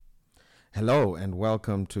Hello and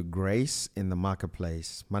welcome to Grace in the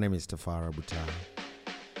Marketplace. My name is Tafara Butai.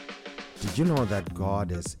 Did you know that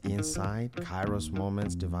God is insight, Kairos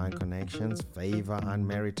moments, divine connections, favor,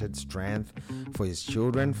 unmerited strength for his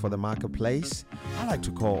children for the marketplace? I like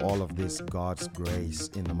to call all of this God's grace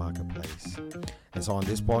in the marketplace. And so on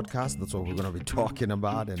this podcast, that's what we're going to be talking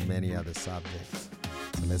about and many other subjects.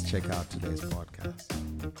 So let's check out today's podcast.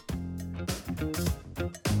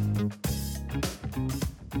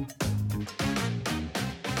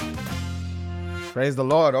 Praise the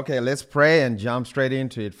Lord. Okay, let's pray and jump straight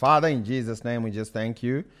into it. Father, in Jesus' name, we just thank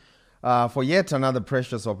you for yet another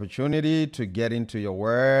precious opportunity to get into your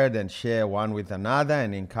word and share one with another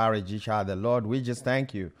and encourage each other. Lord, we just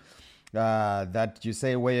thank you that you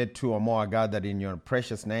say where two or more are gathered in your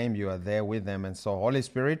precious name, you are there with them. And so, Holy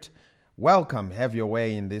Spirit, welcome. Have your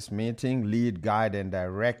way in this meeting. Lead, guide, and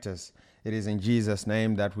direct us. It is in Jesus'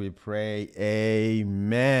 name that we pray.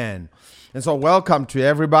 Amen. And so welcome to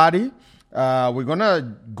everybody. We're going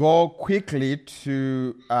to go quickly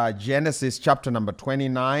to Genesis chapter number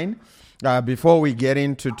 29. Before we get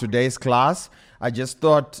into today's class, I just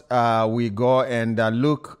thought we go and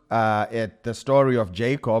look at the story of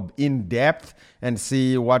Jacob in depth and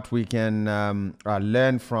see what we can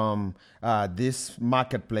learn from this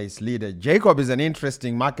marketplace leader. Jacob is an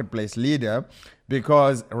interesting marketplace leader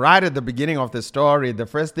because right at the beginning of the story, the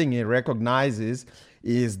first thing he recognizes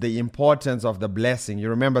is the importance of the blessing. You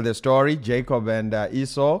remember the story, Jacob and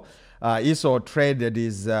Esau. Esau traded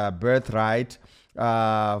his birthright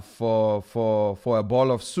for a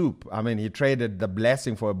bowl of soup. I mean, he traded the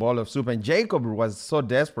blessing for a bowl of soup. And Jacob was so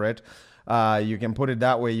desperate, you can put it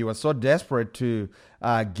that way, he was so desperate to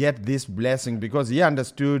get this blessing because he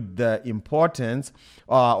understood the importance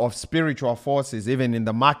of spiritual forces even in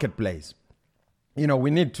the marketplace. You know,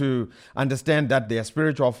 we need to understand that there are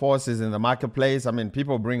spiritual forces in the marketplace. I mean,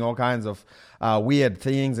 people bring all kinds of weird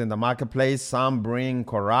things in the marketplace. Some bring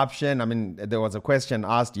corruption. I mean, there was a question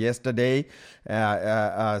asked yesterday.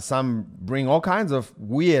 Some bring all kinds of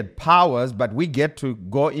weird powers, but we get to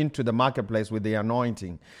go into the marketplace with the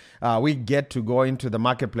anointing. We get to go into the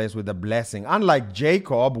marketplace with the blessing. Unlike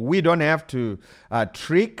Jacob, we don't have to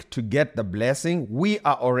trick to get the blessing. We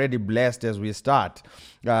are already blessed as we start.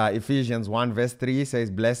 Ephesians 1 verse 3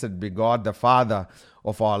 says, "Blessed be God, the Father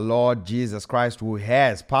of our Lord Jesus Christ, who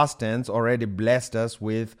has, past tense, already blessed us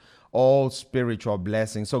with all spiritual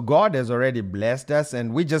blessings." So God has already blessed us,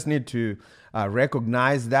 and we just need to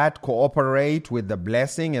recognize that, cooperate with the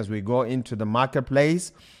blessing as we go into the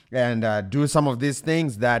marketplace and do some of these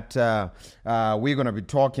things that we're going to be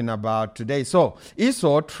talking about today. So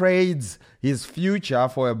Esau trades his future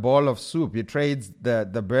for a bowl of soup. He trades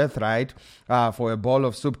the birthright for a bowl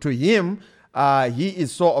of soup. To him, he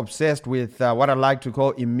is so obsessed with what I like to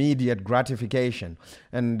call immediate gratification.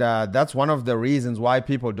 And that's one of the reasons why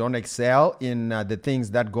people don't excel in the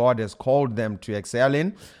things that God has called them to excel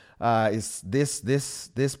in. Is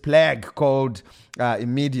this plague called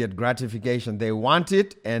immediate gratification. They want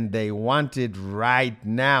it, and they want it right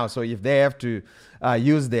now. So if they have to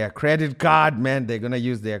use their credit card, man, they're going to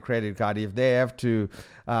use their credit card. If they have to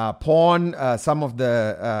pawn some of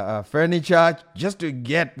the furniture just to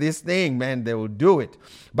get this thing, man, they will do it.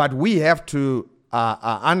 But we have to,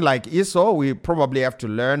 unlike Esau, we probably have to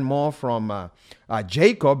learn more from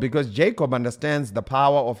Jacob, because Jacob understands the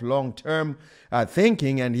power of long-term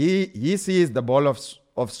thinking, and he sees the bowl of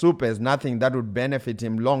soup as nothing that would benefit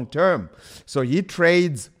him long-term. So he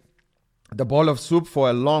trades the bowl of soup for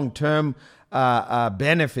a long-term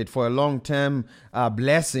benefit, for a long-term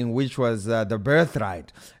blessing, which was the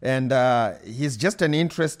birthright. And he's just an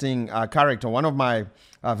interesting character. One of my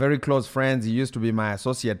very close friends, he used to be my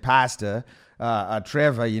associate pastor,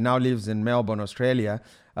 Trevor. He now lives in Melbourne, Australia.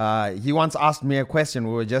 He once asked me a question.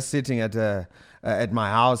 We were just sitting at my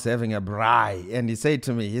house having a braai, and he said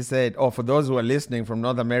to me, he said, "Oh, for those who are listening from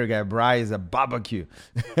North America, a braai is a barbecue."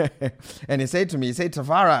 And he said to me, he said,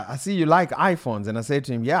 "Tafara, I see you like iPhones." And I said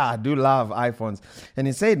to him, "Yeah, I do love iPhones." And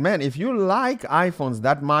he said, "Man, if you like iPhones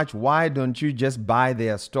that much, why don't you just buy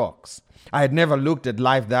their stocks?" I had never looked at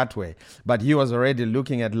life that way, but he was already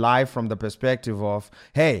looking at life from the perspective of,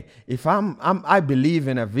 hey, if I believe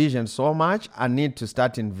in a vision so much, I need to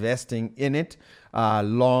start investing in it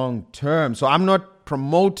long term. So I'm not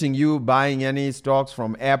promoting you buying any stocks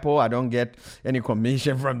from Apple. I don't get any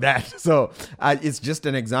commission from that. So it's just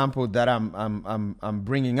an example that I'm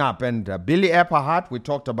bringing up. And Billy Epperhart, we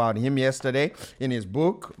talked about him yesterday in his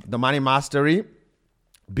book, The Money Mastery.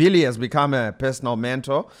 Billy has become a personal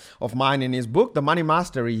mentor of mine. In his book, The Money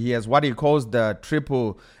Mastery, he has what he calls the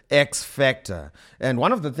triple X factor. And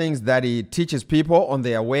one of the things that he teaches people on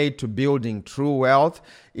their way to building true wealth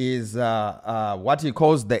is what he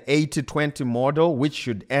calls the 80-20 model, which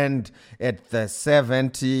should end at the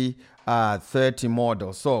 70-30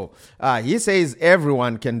 model. So he says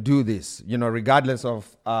everyone can do this, regardless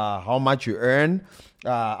of how much you earn.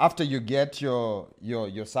 After you get your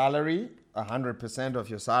salary, 100% of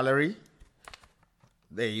your salary.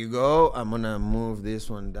 There you go. I'm going to move this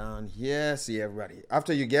one down here. See everybody.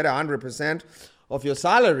 After you get 100% of your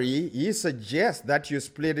salary, he suggests that you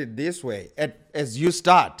split it this way. As you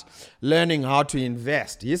start learning how to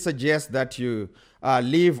invest, he suggests that you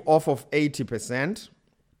live off of 80%.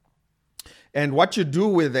 And what you do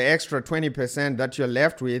with the extra 20% that you're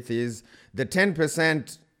left with is the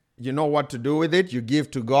 10%. You know what to do with it? You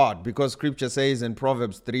give to God, because scripture says in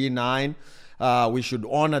Proverbs 3:9, we should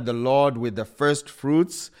honor the Lord with the first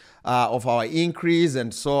fruits of our increase,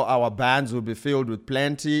 and so our barns will be filled with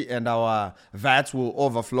plenty and our vats will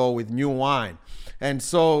overflow with new wine. And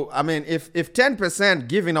so, if 10%,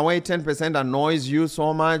 giving away 10% annoys you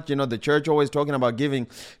so much, the church always talking about giving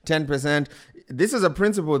 10%. This is a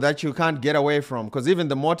principle that you can't get away from, because even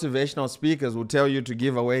the motivational speakers will tell you to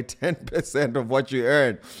give away 10% of what you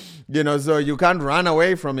earn. So you can't run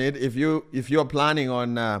away from it if you're planning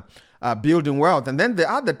on building wealth. And then the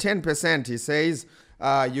other 10%, he says,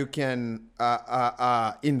 you can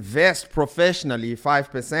invest professionally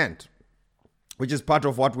 5%. Which is part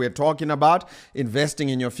of what we're talking about, investing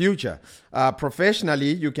in your future.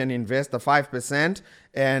 Professionally, you can invest the 5%,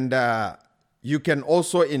 and you can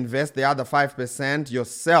also invest the other 5%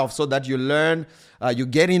 yourself, so that you learn, you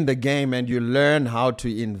get in the game and you learn how to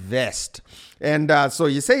invest. And so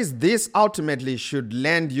he says this ultimately should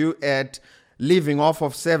land you at living off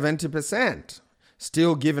of 70%,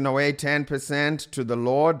 still giving away 10% to the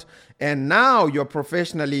Lord. And now you're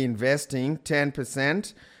professionally investing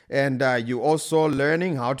 10%. And you also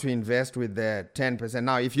learning how to invest with the 10%.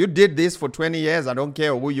 Now, if you did this for 20 years, I don't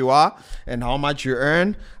care who you are and how much you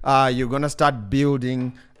earn, you're going to start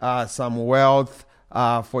building some wealth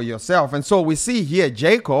for yourself. And so we see here,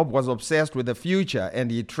 Jacob was obsessed with the future,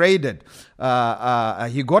 and he traded.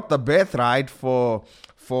 He got the birthright for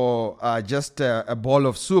just a bowl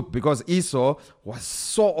of soup, because Esau was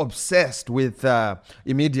so obsessed with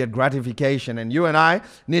immediate gratification. And you and I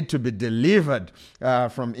need to be delivered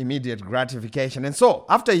from immediate gratification. And so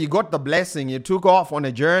after he got the blessing, he took off on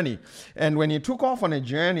a journey. And when he took off on a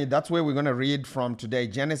journey, that's where we're going to read from today,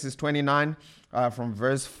 Genesis 29. From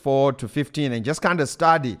verse 4 to 15, and just kind of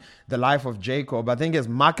study the life of Jacob. I think as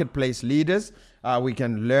marketplace leaders, we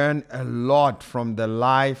can learn a lot from the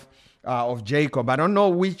life of Jacob. I don't know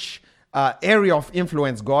which area of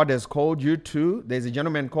influence God has called you to. There's a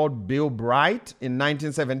gentleman called Bill Bright. In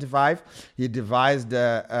 1975, he devised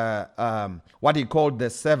what he called the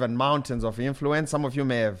 7 mountains of influence. Some of you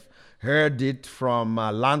may have heard it from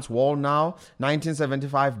Lance Wallnau.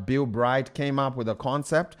 1975, Bill Bright came up with a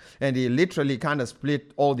concept, and he literally kind of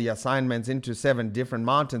split all the assignments into 7 different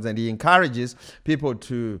mountains, and he encourages people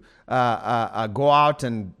to go out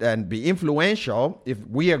and be influential. If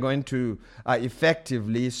we are going to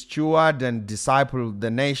effectively steward and disciple the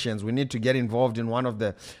nations, we need to get involved in one of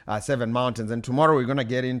the 7 mountains. And tomorrow we're going to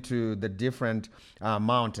get into the different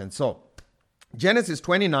mountains. So Genesis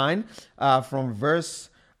 29 from verse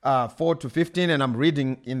 4 to 15, and I'm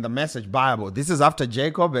reading in the Message Bible. This is after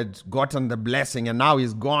Jacob had gotten the blessing, and now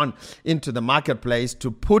he's gone into the marketplace to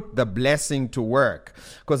put the blessing to work.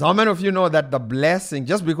 Because how many of you know that the blessing,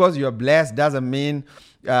 just because you're blessed, doesn't mean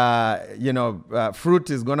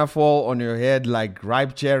fruit is gonna fall on your head like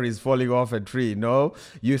ripe cherries falling off a tree. No,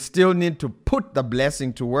 you still need to put the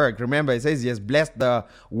blessing to work. Remember, it says he has blessed the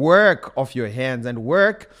work of your hands, and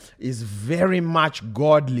work is very much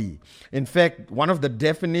godly. In fact, one of the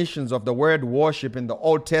definitions of the word worship in the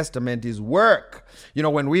Old Testament is work.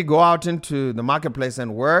 When we go out into the marketplace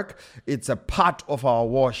and work, it's a part of our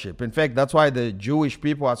worship. In fact, that's why the Jewish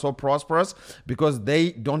people are so prosperous, because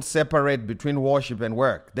they don't separate between worship and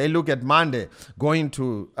work. They look at Monday going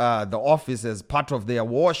to the office as part of their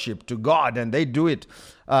worship to God, and they do it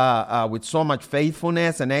with so much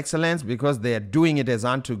faithfulness and excellence, because they are doing it as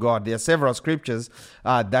unto God. There are several scriptures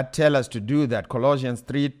that tell us to do that. Colossians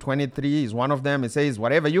 3:23 is one of them. It says,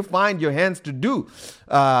 whatever you find your hands to do,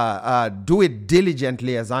 do it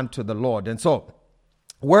diligently as unto the Lord. And so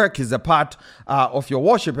work is a part of your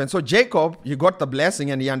worship. And so Jacob, he got the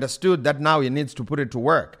blessing and he understood that now he needs to put it to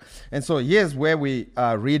work. And so here's where we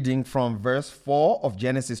are reading from verse 4 of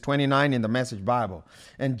Genesis 29 in the Message Bible.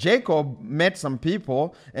 And Jacob met some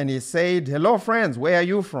people and he said, "Hello, friends, where are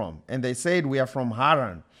you from?" And they said, "We are from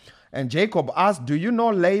Haran." And Jacob asked, "Do you know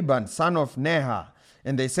Laban, son of Nahor?"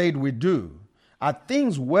 And they said, "We do." "Are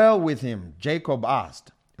things well with him?" Jacob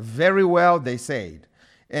asked. "Very well," they said.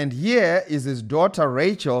 "And here is his daughter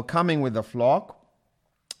Rachel coming with the flock."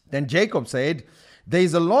 Then Jacob said, "There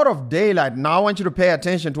is a lot of daylight." Now I want you to pay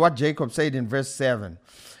attention to what Jacob said in verse 7.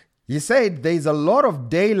 He said, "There is a lot of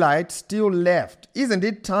daylight still left. Isn't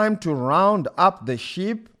it time to round up the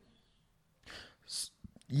sheep?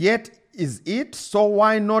 Yet is it, so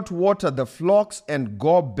why not water the flocks and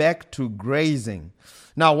go back to grazing?"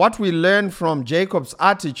 Now, what we learn from Jacob's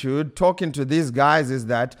attitude talking to these guys is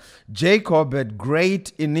that Jacob had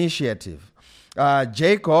great initiative.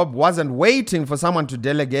 Jacob wasn't waiting for someone to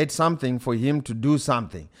delegate something for him to do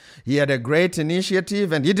something. He had a great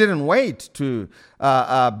initiative and he didn't wait to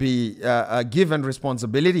be given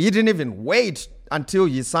responsibility. He didn't even wait until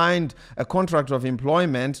he signed a contract of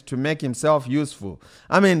employment to make himself useful.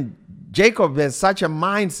 I mean, Jacob has such a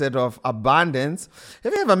mindset of abundance.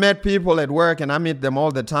 Have you ever met people at work, and I meet them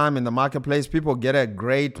all the time in the marketplace, people get a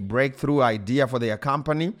great breakthrough idea for their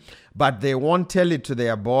company, but they won't tell it to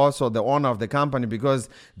their boss or the owner of the company because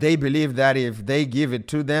they believe that if they give it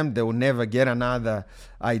to them, they will never get another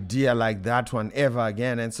idea like that one ever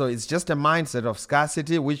again. And so it's just a mindset of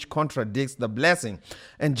scarcity which contradicts the blessing.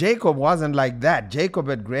 And Jacob wasn't like that. Jacob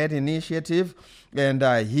had great initiative. And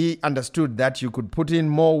he understood that you could put in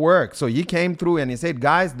more work. So he came through and he said,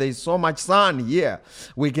 "Guys, there's so much sun here.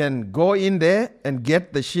 We can go in there and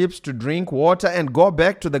get the sheep to drink water and go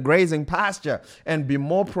back to the grazing pasture and be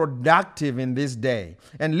more productive in this day."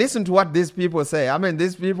 And listen to what these people say. I mean,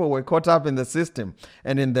 these people were caught up in the system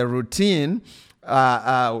and in the routine,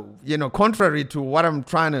 contrary to what I'm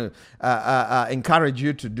trying to encourage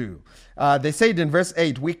you to do. They said in verse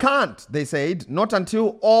 8, "We can't," they said, "not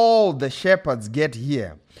until all the shepherds get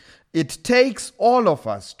here. It takes all of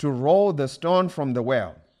us to roll the stone from the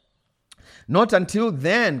well. Not until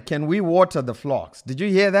then can we water the flocks." Did you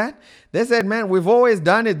hear that? They said, "Man, we've always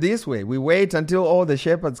done it this way. We wait until all the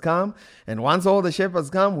shepherds come. And once all the shepherds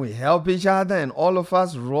come, we help each other. And all of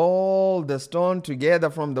us roll the stone together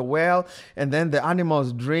from the well. And then the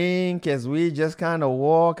animals drink as we just kind of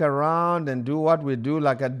walk around and do what we do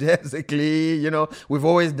like a basically, we've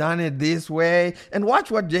always done it this way." And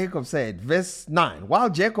watch what Jacob said. Verse 9. "While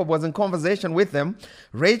Jacob was in conversation with them,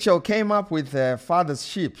 Rachel came up with her father's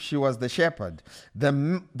sheep. She was the shepherd. The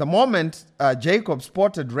moment Jacob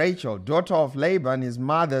spotted Rachel, daughter of Laban, his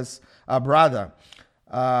mother's brother,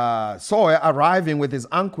 saw her arriving with his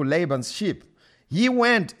uncle Laban's sheep, he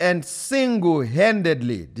went and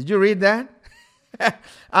single-handedly," did you read that?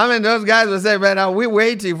 I mean, those guys will say, "Man, are we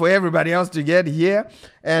waiting for everybody else to get here?"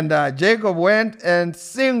 And Jacob went and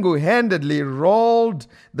single-handedly rolled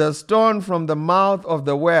the stone from the mouth of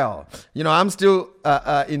the well. I'm still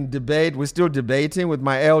in debate. We're still debating with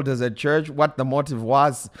my elders at church what the motive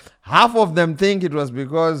was. Half of them think it was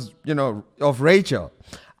because, of Rachel.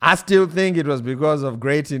 I still think it was because of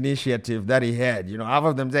great initiative that he had. Half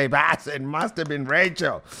of them say, "It must have been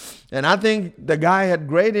Rachel." And I think the guy had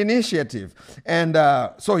great initiative. And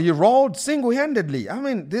so he rolled single-handedly. I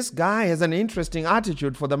mean, this guy has an interesting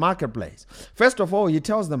attitude for the marketplace. First of all, he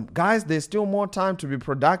tells them, "Guys, there's still more time to be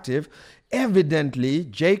productive." Evidently,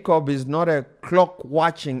 Jacob is not a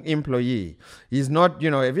clock-watching employee. He's not,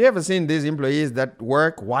 have you ever seen these employees that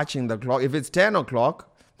work watching the clock? If it's 10 o'clock,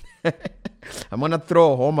 I'm going to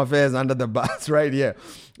throw Home Affairs under the bus right here.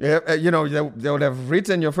 They would have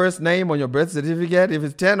written your first name on your birth certificate. If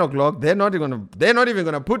it's 10 o'clock, they're not even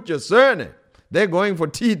going to put your surname. They're going for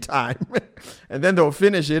tea time. And then they'll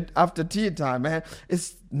finish it after tea time, man.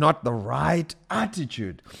 It's not the right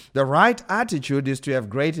attitude. The right attitude is to have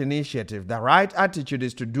great initiative. The right attitude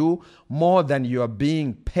is to do more than you are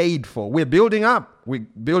being paid for. We're building up. We're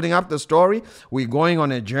building up the story. We're going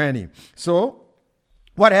on a journey. So,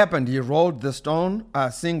 what happened? He rolled the stone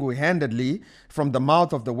single-handedly from the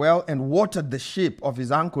mouth of the well and watered the sheep of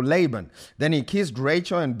his uncle Laban. Then he kissed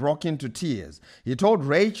Rachel and broke into tears. He told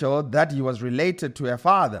Rachel that he was related to her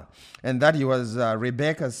father and that he was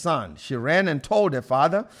Rebekah's son. She ran and told her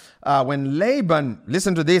father. When Laban,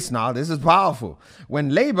 listen to this now, this is powerful.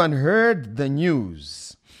 When Laban heard the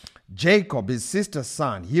news Jacob, his sister's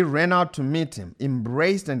son, he ran out to meet him,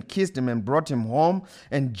 embraced and kissed him and brought him home.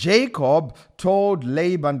 And Jacob told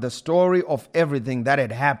Laban the story of everything that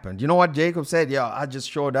had happened. You know what Jacob said? Yeah, I just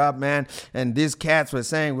showed up, man. And these cats were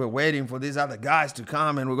saying we're waiting for these other guys to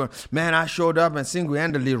come. And we're going, man, I showed up and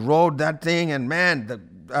single-handedly rode that thing. And man,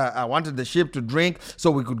 I wanted the sheep to drink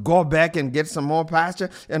so we could go back and get some more pasture.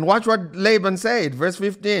 And watch what Laban said. Verse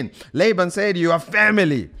 15. Laban said, you are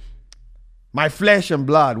family, my flesh and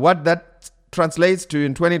blood. What that translates to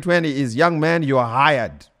in 2020 is, young man, you are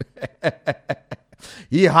hired.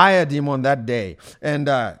 He hired him on that day, and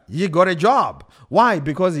he got a job. Why?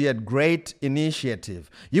 Because he had great initiative.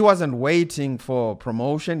 He wasn't waiting for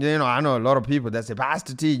promotion. You know, I know a lot of people that say,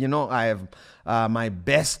 Pastor T, you know, I have my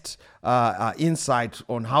best insight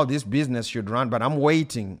on how this business should run, but I'm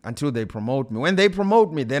waiting until they promote me. When they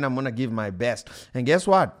promote me, then I'm going to give my best. And guess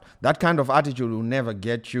what? That kind of attitude will never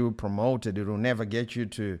get you promoted. It will never get you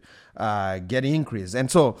to get increase.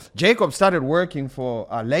 And so Jacob started working for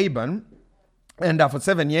Laban. And for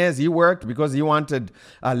 7 years, he worked because he wanted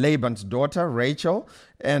Laban's daughter, Rachel.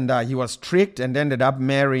 And he was tricked and ended up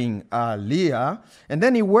marrying Leah. And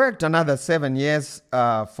then he worked another 7 years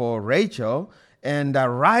for Rachel. And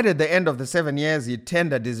right at the end of the 7 years, he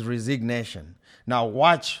tendered his resignation. Now,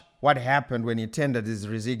 watch what happened when he tendered his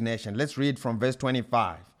resignation. Let's read from verse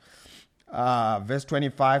 25. Verse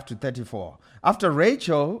 25 to 34. After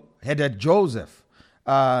Rachel had Joseph,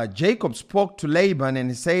 Jacob spoke to Laban and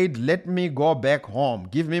he said, let me go back home.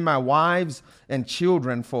 Give me my wives and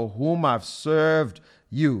children for whom I've served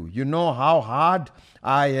you. You know how hard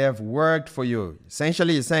I have worked for you.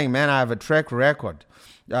 Essentially, he's saying, man, I have a track record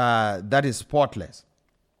that is spotless.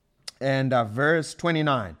 And verse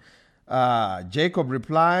 29, Jacob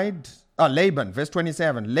replied, Laban, verse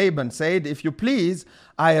 27, Laban said, if you please,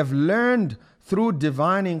 I have learned through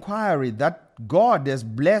divine inquiry that God has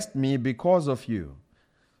blessed me because of you.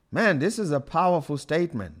 Man, this is a powerful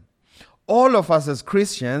statement. All of us as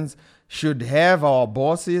Christians should have our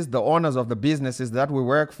bosses, the owners of the businesses that we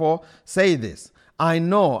work for, say this. I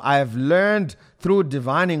know I have learned through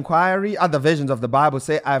divine inquiry. Other versions of the Bible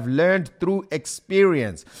say I've learned through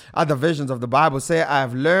experience. Other versions of the Bible say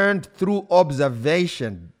I've learned through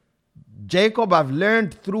observation. Jacob, I've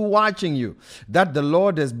learned through watching you that the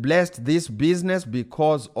Lord has blessed this business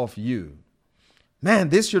because of you. Man,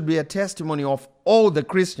 this should be a testimony of all the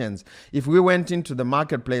Christians. If we went into the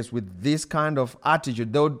marketplace with this kind of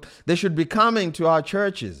attitude, they should be coming to our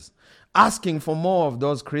churches, asking for more of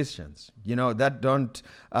those Christians, you know, that don't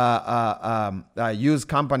use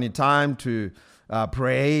company time to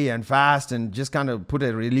pray and fast and just kind of put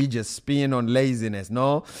a religious spin on laziness.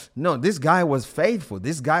 No, this guy was faithful.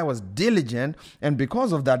 This guy was diligent. And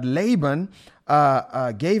because of that, Laban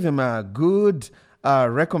gave him a good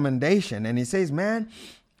recommendation. And he says, man,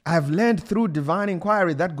 I've learned through divine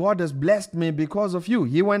inquiry that God has blessed me because of you.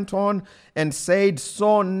 He went on and said,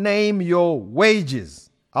 so name your wages.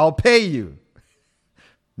 I'll pay you.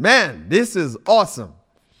 Man, this is awesome.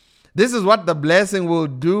 This is what the blessing will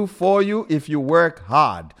do for you if you work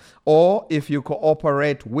hard or if you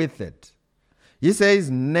cooperate with it. He says,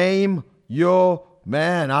 name your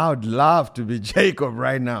man. I would love to be Jacob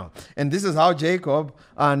right now. And this is how Jacob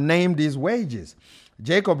named his wages.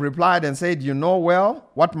 Jacob replied and said, you know well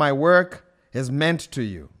what my work has meant to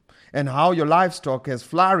you and how your livestock has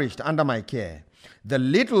flourished under my care. The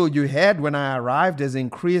little you had when I arrived has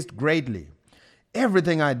increased greatly.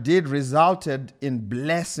 Everything I did resulted in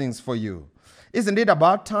blessings for you. Isn't it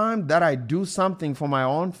about time that I do something for my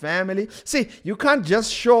own family? See, you can't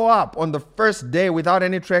just show up on the first day without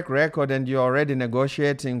any track record and you're already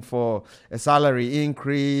negotiating for a salary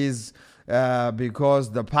increase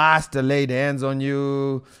because the pastor laid hands on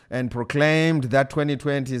you and proclaimed that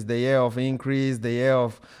 2020 is the year of increase, the year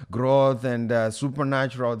of growth and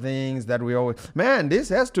supernatural things that we always... Man, this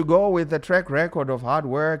has to go with a track record of hard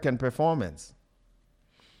work and performance.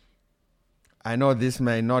 I know this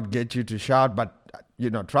may not get you to shout, but,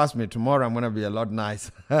 trust me, tomorrow I'm going to be a lot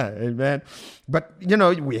nicer. Amen. But,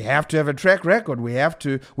 we have to have a track record. We have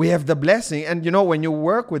the blessing. And, when you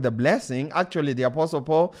work with the blessing, actually the Apostle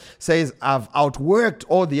Paul says, I've outworked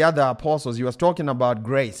all the other apostles. He was talking about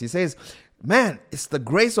grace. He says, man, it's the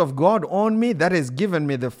grace of God on me that has given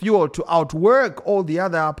me the fuel to outwork all the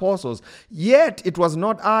other apostles. Yet it was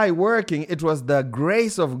not I working, it was the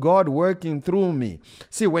grace of God working through me.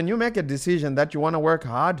 See, when you make a decision that you want to work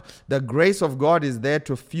hard, the grace of God is there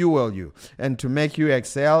to fuel you and to make you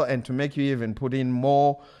excel and to make you even put in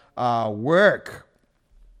more work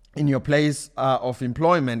in your place of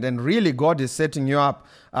employment. And really, God is setting you up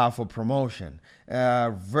for promotion.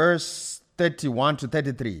 Verse 31 to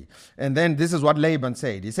 33. And then this is what Laban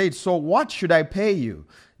said. He said, so what should I pay you?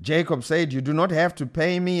 Jacob said, you do not have to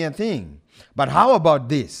pay me a thing. But how about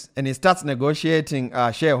this? And he starts negotiating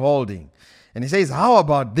shareholding. And he says, how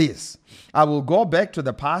about this? I will go back to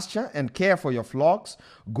the pasture and care for your flocks.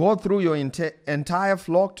 Go through your entire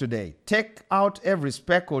flock today. Take out every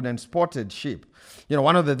speckled and spotted sheep. You know,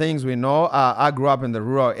 one of the things we know, I grew up in the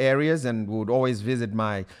rural areas and would always visit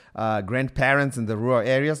my grandparents in the rural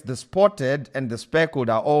areas. The spotted and the speckled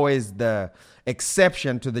are always the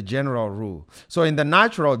exception to the general rule. So in the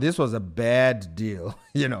natural, this was a bad deal,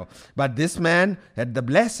 you know. But this man had the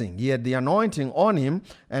blessing. He had the anointing on him,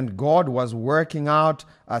 and God was working out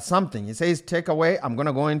something. He says, take away, I'm going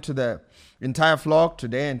to go into the entire flock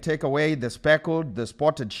today and take away the speckled, the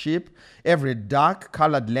spotted sheep, every dark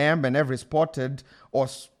colored lamb, and every spotted or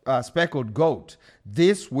speckled goat.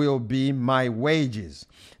 This will be my wages.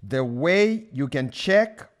 The way you can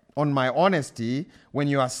check on my honesty when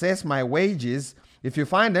you assess my wages, if you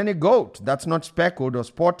find any goat that's not speckled or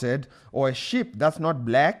spotted, or a sheep that's not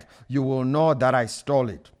black, you will know that I stole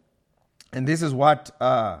it. And this is what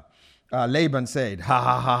Laban said, ha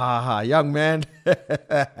ha ha ha ha, young man,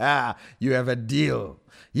 you have a deal.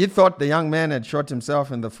 He thought the young man had shot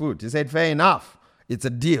himself in the foot. He said, fair enough, it's a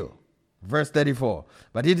deal. Verse 34.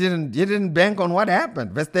 But he didn't bank on what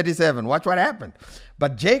happened. Verse 37. Watch what happened.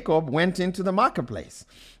 But Jacob went into the marketplace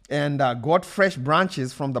and got fresh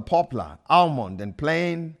branches from the poplar, almond, and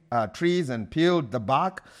plane trees and peeled the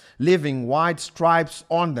bark, leaving white stripes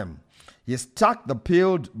on them. He stuck the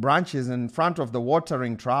peeled branches in front of the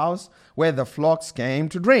watering troughs where the flocks came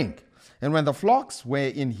to drink. And when the flocks were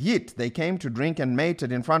in heat, they came to drink and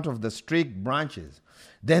mated in front of the streaked branches.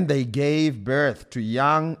 Then they gave birth to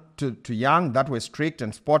young that were streaked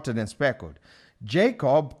and spotted and speckled.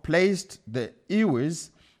 Jacob placed the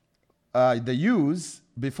ewes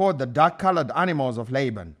before the dark-colored animals of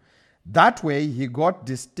Laban. That way he got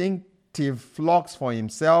distinctive flocks for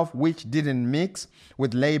himself, which didn't mix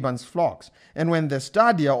with Laban's flocks. And when the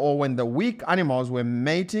sturdier or when the weak animals were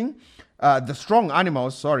mating, the strong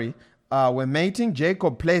animals, were mating,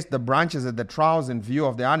 Jacob placed the branches at the troughs in view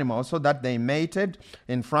of the animals so that they mated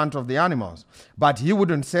in front of the animals. But he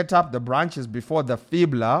wouldn't set up the branches before the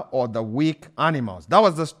feebler or the weak animals. That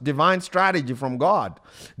was the divine strategy from God.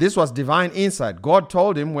 This was divine insight. God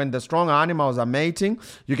told him when the stronger animals are mating,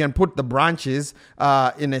 you can put the branches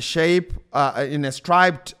in a shape, in a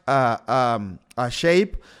striped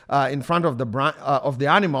shape in front of the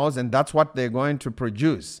animals, and that's what they're going to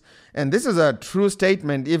produce. And this is a true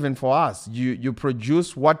statement even for us. You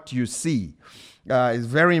produce what you see. It's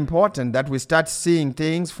very important that we start seeing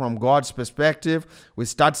things from God's perspective. We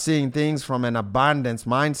start seeing things from an abundance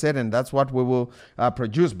mindset, and that's what we will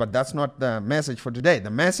produce. But that's not the message for today. The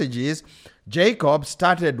message is Jacob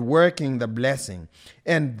started working the blessing.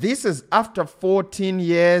 And this is after 14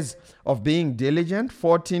 years of being diligent,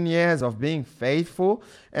 14 years of being faithful.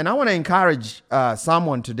 And I want to encourage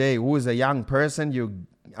someone today who is a young person. You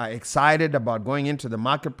are excited about going into the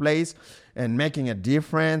marketplace and making a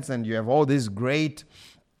difference, and you have all these great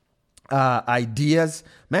ideas.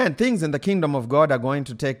 Man, things in the kingdom of God are going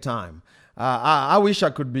to take time. I wish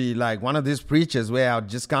I could be like one of these preachers where I'll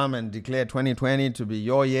just come and declare 2020 to be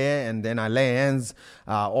your year, and then I lay hands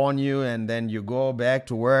on you, and then you go back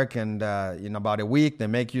to work, and in about a week they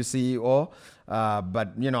make you CEO.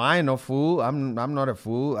 But, I ain't no fool. I'm not a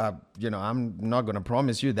fool. I'm not going to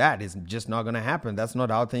promise you that. It's just not going to happen. That's not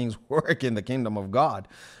how things work in the kingdom of God.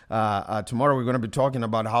 Tomorrow we're going to be talking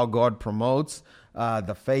about how God promotes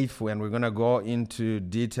the faithful, and we're going to go into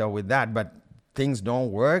detail with that. But things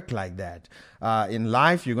don't work like that. In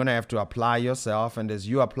life, you're going to have to apply yourself. And as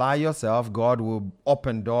you apply yourself, God will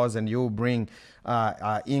open doors and you'll bring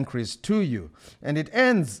increase to you. And it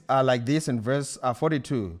ends like this in verse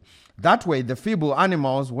 42. That way, the feeble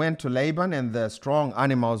animals went to Laban and the strong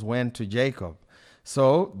animals went to Jacob.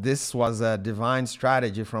 So this was a divine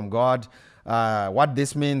strategy from God. What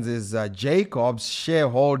this means is Jacob's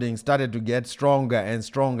shareholding started to get stronger and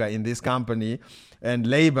stronger in this company, and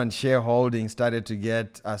Laban's shareholding started to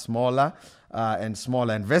get smaller and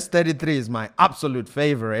smaller. And verse 33 is my absolute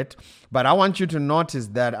favorite, but I want you to notice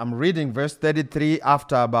that I'm reading verse 33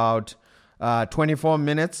 after about 24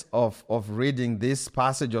 minutes of reading this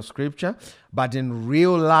passage of scripture, but in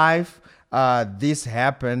real life, this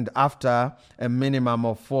happened after a minimum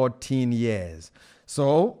of 14 years.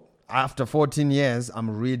 So after 14 years, I'm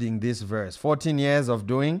reading this verse. 14 years of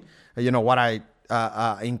doing, what I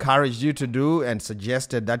encouraged you to do and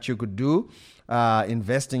suggested that you could do,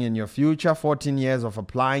 investing in your future. 14 years of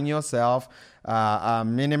applying yourself,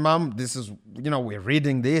 minimum. This is, we're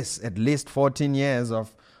reading this, at least 14 years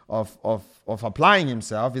of of applying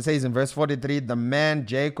himself. He says in verse 43, the man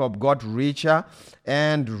Jacob got richer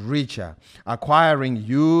and richer, acquiring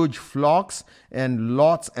huge flocks and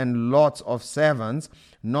lots of servants,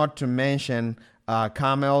 not to mention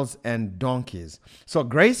camels and donkeys. So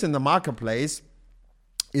grace in the marketplace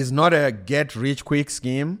is not a get-rich-quick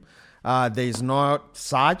scheme. There is not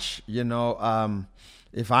such,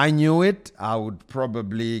 if I knew it, I would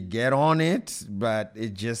probably get on it, but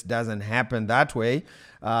it just doesn't happen that way.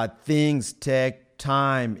 Things take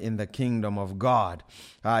time in the kingdom of God.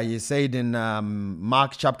 He said in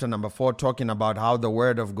Mark chapter number 4, talking about how the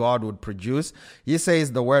word of God would produce. He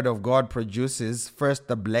says the word of God produces first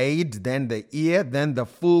the blade, then the ear, then the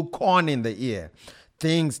full corn in the ear.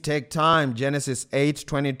 Things take time. Genesis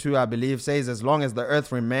 8:22, I believe, says, as long as the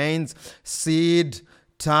earth remains, seed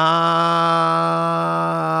time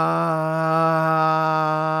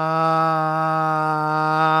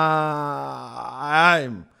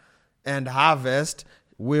and harvest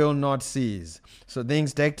will not cease. So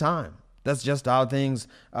things take time. That's just how things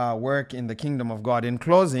work in the kingdom of God. In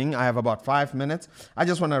closing, I have about 5 minutes. I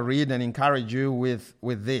just want to read and encourage you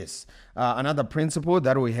with this. Another principle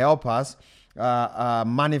that will help us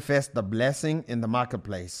manifest the blessing in the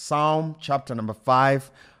marketplace. Psalm chapter number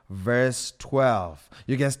 5, verse 12.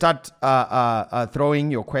 You can start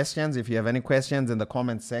throwing your questions if you have any questions in the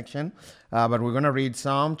comment section. But we're going to read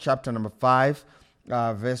Psalm chapter number 5,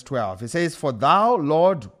 verse 12. It says, for thou,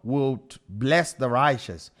 Lord, wilt bless the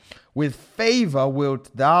righteous. With favor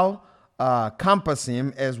wilt thou compass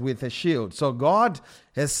him as with a shield. So God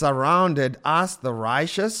has surrounded us, the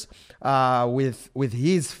righteous, with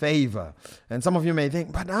his favor. And some of you may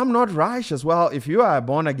think, but I'm not righteous. Well, if you are a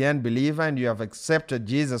born-again believer and you have accepted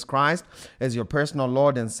Jesus Christ as your personal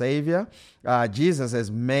Lord and Savior, Jesus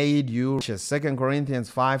has made you righteous. 2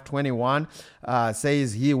 Corinthians 5:21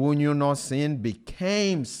 says, he who knew no sin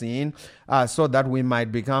became sin so that we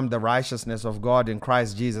might become the righteousness of God in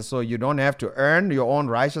Christ Jesus. So you don't have to earn your own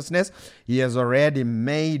righteousness. He has already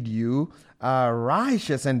made you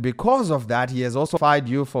righteous, and because of that, he has also qualified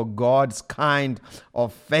you for God's kind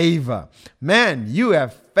of favor. Man, you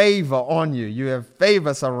have favor on you. You have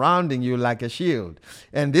favor surrounding you like a shield.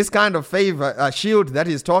 And this kind of favor, shield that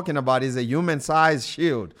he's talking about, is a human-sized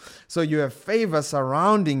shield. So you have favor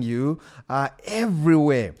surrounding you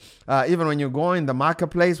everywhere. Even when you go in the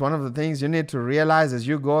marketplace, one of the things you need to realize as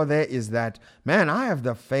you go there is that, man, I have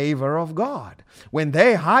the favor of God. When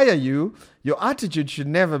they hire you, your attitude should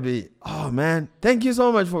never be, oh, man, thank you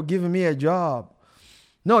so much for giving me a job.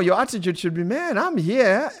 No, your attitude should be, man, I'm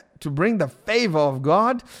here to bring the favor of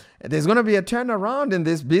God. There's going to be a turnaround in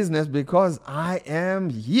this business because I am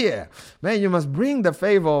here. Man, you must bring the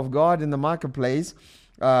favor of God in the marketplace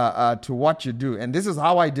to what you do. And this is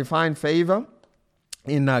how I define favor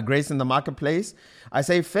in Grace in the Marketplace. I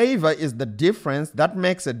say favor is the difference that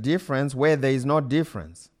makes a difference where there is no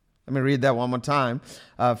difference. Let me read that one more time.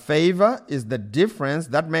 Favor is the difference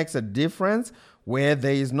that makes a difference where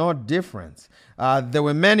there is no difference. There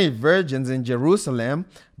were many virgins in Jerusalem,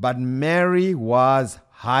 but Mary was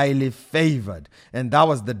highly favored. And that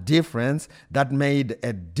was the difference that made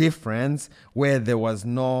a difference where there was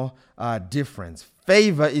no difference.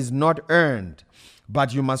 Favor is not earned,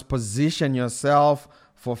 but you must position yourself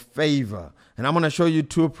for favor. And I'm going to show you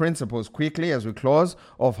two principles quickly as we close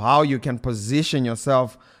of how you can position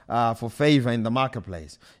yourself for favor in the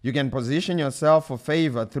marketplace. You can position yourself for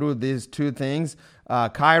favor through these two things,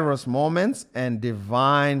 Kairos moments and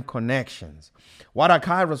divine connections. What are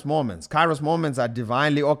Kairos moments? Kairos moments are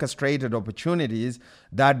divinely orchestrated opportunities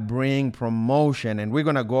that bring promotion. And we're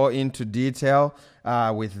going to go into detail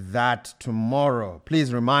with that tomorrow.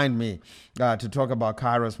 Please remind me to talk about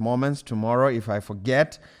Kairos moments tomorrow if I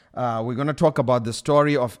forget. We're going to talk about the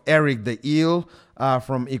story of Eric the eel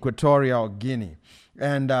from Equatorial Guinea.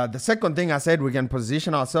 And the second thing I said we can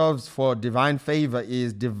position ourselves for divine favor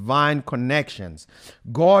is divine connections.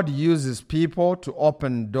 God uses people to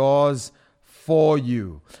open doors for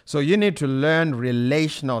you. So you need to learn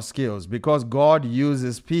relational skills because God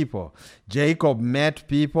uses people. Jacob met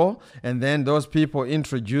people, and then those people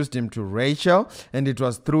introduced him to Rachel, and it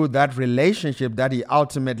was through that relationship that he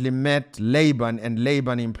ultimately met Laban, and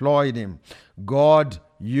Laban employed him. God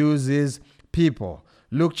uses people.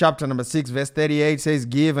 Luke chapter number 6, verse 38 says,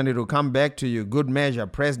 give and it will come back to you. Good measure,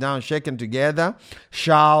 pressed down, shaken together,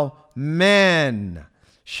 shall men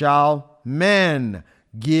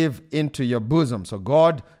give into your bosom. So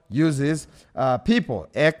God uses people.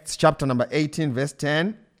 Acts chapter number 18, verse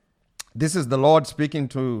 10. This is the Lord speaking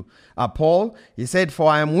to Paul. He said,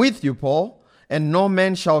 for I am with you, Paul, and no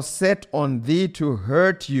man shall set on thee to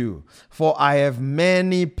hurt you, for I have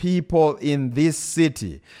many people in this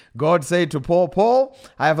city. God said to Paul, Paul,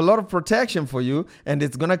 I have a lot of protection for you, and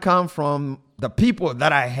it's going to come from the people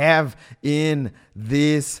that I have in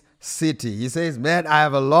this city. He says, man, I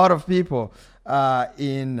have a lot of people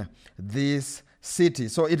in this city.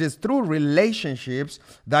 So it is through relationships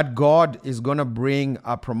that God is going to bring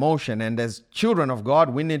a promotion. And as children of God,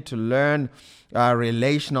 we need to learn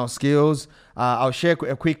relational skills. I'll share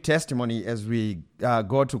a quick testimony as we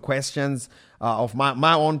go to questions of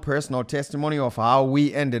my own personal testimony of how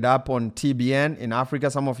we ended up on TBN in Africa.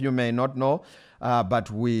 Some of you may not know, but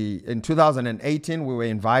in 2018, we were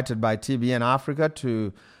invited by TBN Africa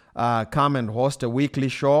to come and host a weekly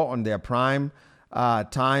show on their prime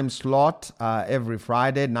time slot every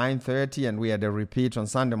Friday, 9:30, and we had a repeat on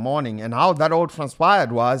Sunday morning. And how that all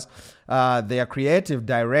transpired was their creative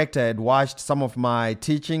director had watched some of my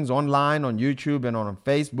teachings online on YouTube and on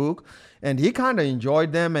Facebook, and he kind of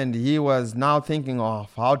enjoyed them, and he was now thinking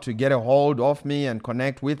of how to get a hold of me and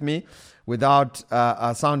connect with me without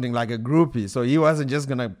sounding like a groupie. So he wasn't just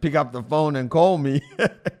going to pick up the phone and call me.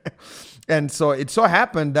 And so it so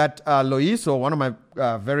happened that Loiso, one of my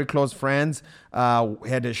very close friends,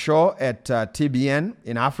 had a show at TBN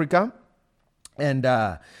in Africa. And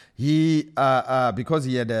he, because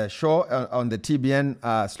he had a show on the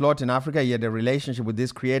TBN slot in Africa, he had a relationship with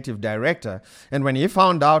this creative director. And when he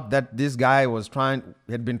found out that this guy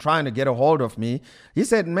had been trying to get a hold of me, he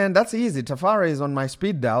said, man, that's easy. Tafari is on my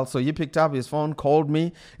speed dial. So he picked up his phone, called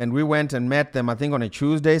me, and we went and met them, I think, on a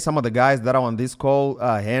Tuesday. Some of the guys that are on this call,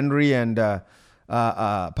 Henry and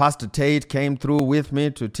Pastor Tate, came through with me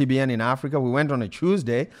to TBN in Africa. We went on a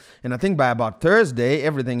Tuesday, and I think by about Thursday,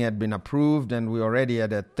 everything had been approved, and we already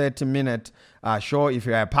had a 30-minute show. If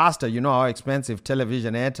you're a pastor, you know how expensive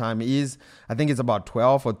television airtime is. I think it's about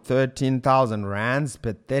 12 or 13,000 rands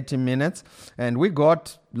per 30 minutes, and we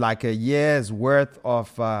got like a year's worth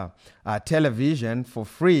of television for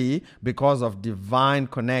free because of divine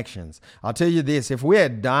connections. I'll tell you this: if we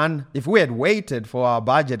had waited for our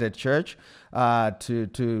budget at church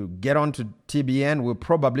to get onto TBN, we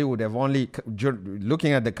probably would have only,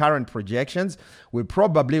 looking at the current projections, we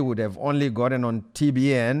probably would have only gotten on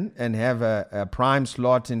TBN and have a prime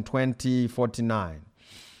slot in 2049.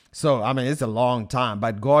 So, I mean, it's a long time,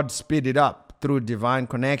 but God speeded up through divine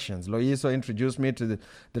connections. Loiso introduced me to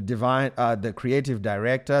the creative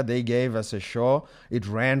director. They gave us a show. It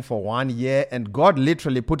ran for 1 year, and God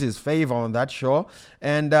literally put his favor on that show.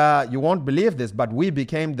 And you won't believe this, but we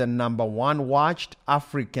became the #1 watched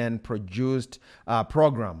African-produced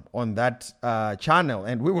program on that channel.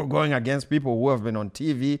 And we were going against people who have been on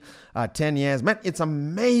TV 10 years. Man, it's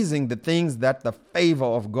amazing the things that the favor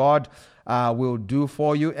of God will do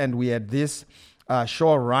for you. And we had this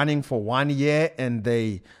show running for 1 year, and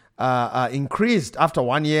they increased. After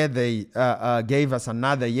 1 year, they gave us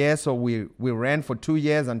another year. So we ran for 2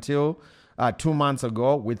 years until 2 months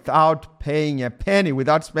ago without paying a penny,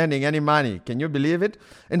 without spending any money. Can you believe it?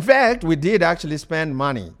 In fact, we did actually spend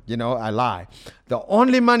money. I lie. The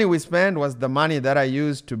only money we spent was the money that I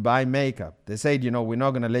used to buy makeup. They said, we're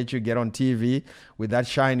not going to let you get on TV with that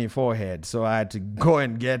shiny forehead. So I had to go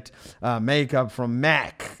and get makeup from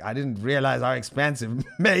MAC. I didn't realize how expensive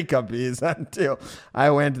makeup is until I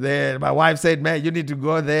went there. My wife said, man, you need to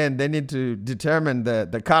go there, and they need to determine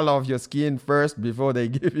the color of your skin first before they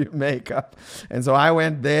give you makeup. And so I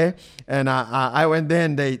went there, and I went there,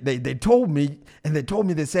 and they told me,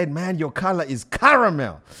 they said, man, your color is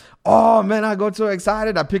caramel. Oh, man, I got so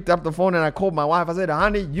excited. I picked up the phone and I called my wife. I said,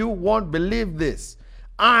 honey, you won't believe this.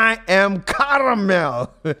 I am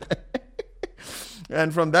caramel.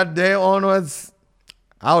 And from that day onwards,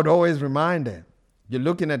 I would always remind her, you're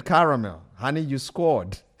looking at caramel. Honey, you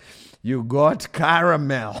scored. You got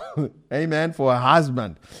caramel. Amen. For a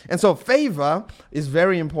husband. And so favor is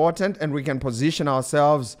very important, and we can position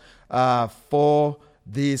ourselves for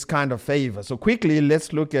this kind of favor. So quickly,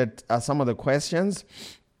 let's look at some of the questions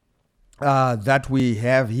that we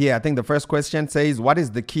have here. I think the first question says, what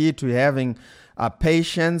is the key to having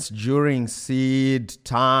patience during seed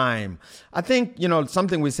time? I think,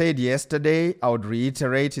 something we said yesterday, I would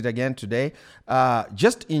reiterate it again today.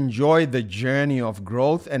 Just enjoy the journey of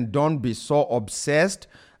growth, and don't be so obsessed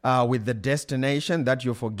with the destination that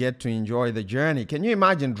you forget to enjoy the journey. Can you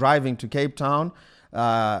imagine driving to Cape Town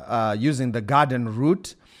using the garden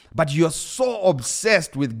route? But you're so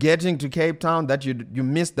obsessed with getting to Cape Town that you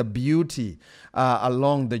miss the beauty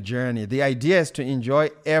along the journey. The idea is to enjoy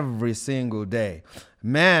every single day.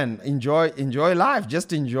 man, enjoy life.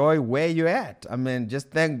 Just enjoy where you're at. I mean,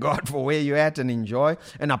 just thank God for where you're at and enjoy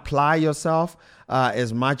and apply yourself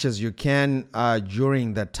as much as you can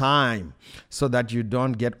during the time, so that you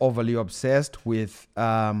don't get overly obsessed with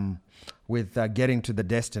getting to the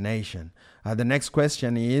destination. The next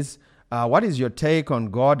question is, what is your take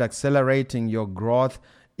on God accelerating your growth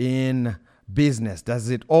in business? Does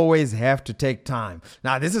it always have to take time?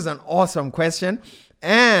 Now, this is an awesome question,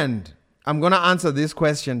 and I'm going to answer this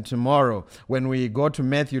question tomorrow when we go to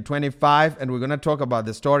Matthew 25, and we're going to talk about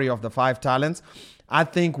the story of the 5 talents. I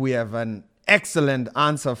think we have an excellent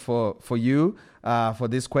answer for you for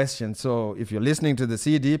this question. So if you're listening to the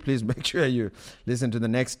CD, please make sure you listen to the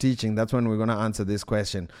next teaching. That's when we're going to answer this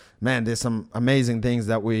question. Man, there's some amazing things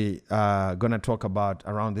that we are going to talk about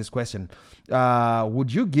around this question.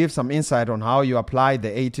 Would you give some insight on how you apply the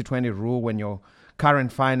 80-20 rule when your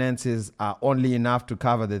current finances are only enough to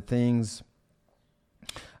cover the things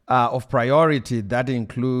of priority? That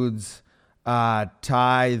includes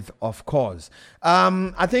tithe, of course.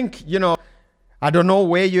 I think, I don't know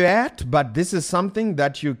where you're at, but this is something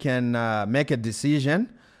that you can make a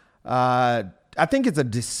decision. I think it's a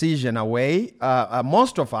decision away.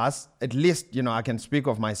 Most of us, at least, I can speak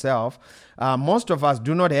of myself, most of us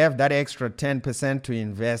do not have that extra 10% to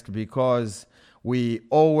invest because we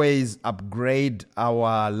always upgrade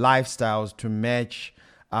our lifestyles to match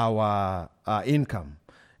our income.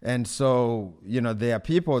 And so, there are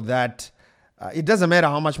people that it doesn't matter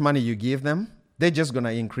how much money you give them, they're just going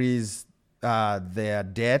to increase their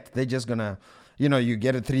debt. They're just going to, you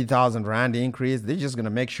get a 3,000 Rand increase. They're just going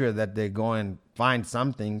to make sure that they go and find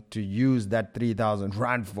something to use that 3,000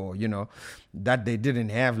 Rand for, that they didn't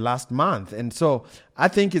have last month. And so I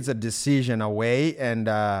think it's a decision away, and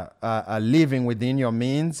living within your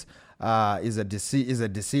means is a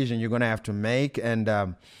decision you're going to have to make.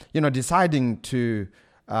 And, deciding to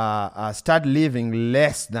start living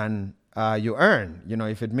less than you earn,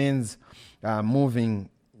 if it means moving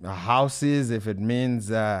houses, if it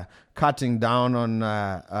means cutting down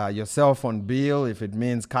on your cell phone bill, if it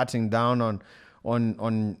means cutting down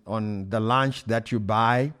on the lunch that you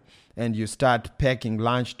buy, and you start packing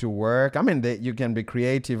lunch to work. I mean, you can be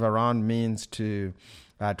creative around means to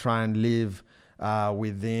try and live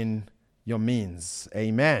within your means.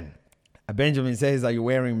 Amen. Benjamin says, are you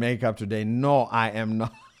wearing makeup today? No, I am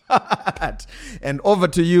not. And over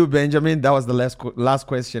to you, Benjamin. That was the last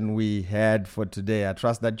question we had for today. I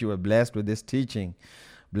trust that you were blessed with this teaching.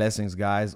 Blessings, guys.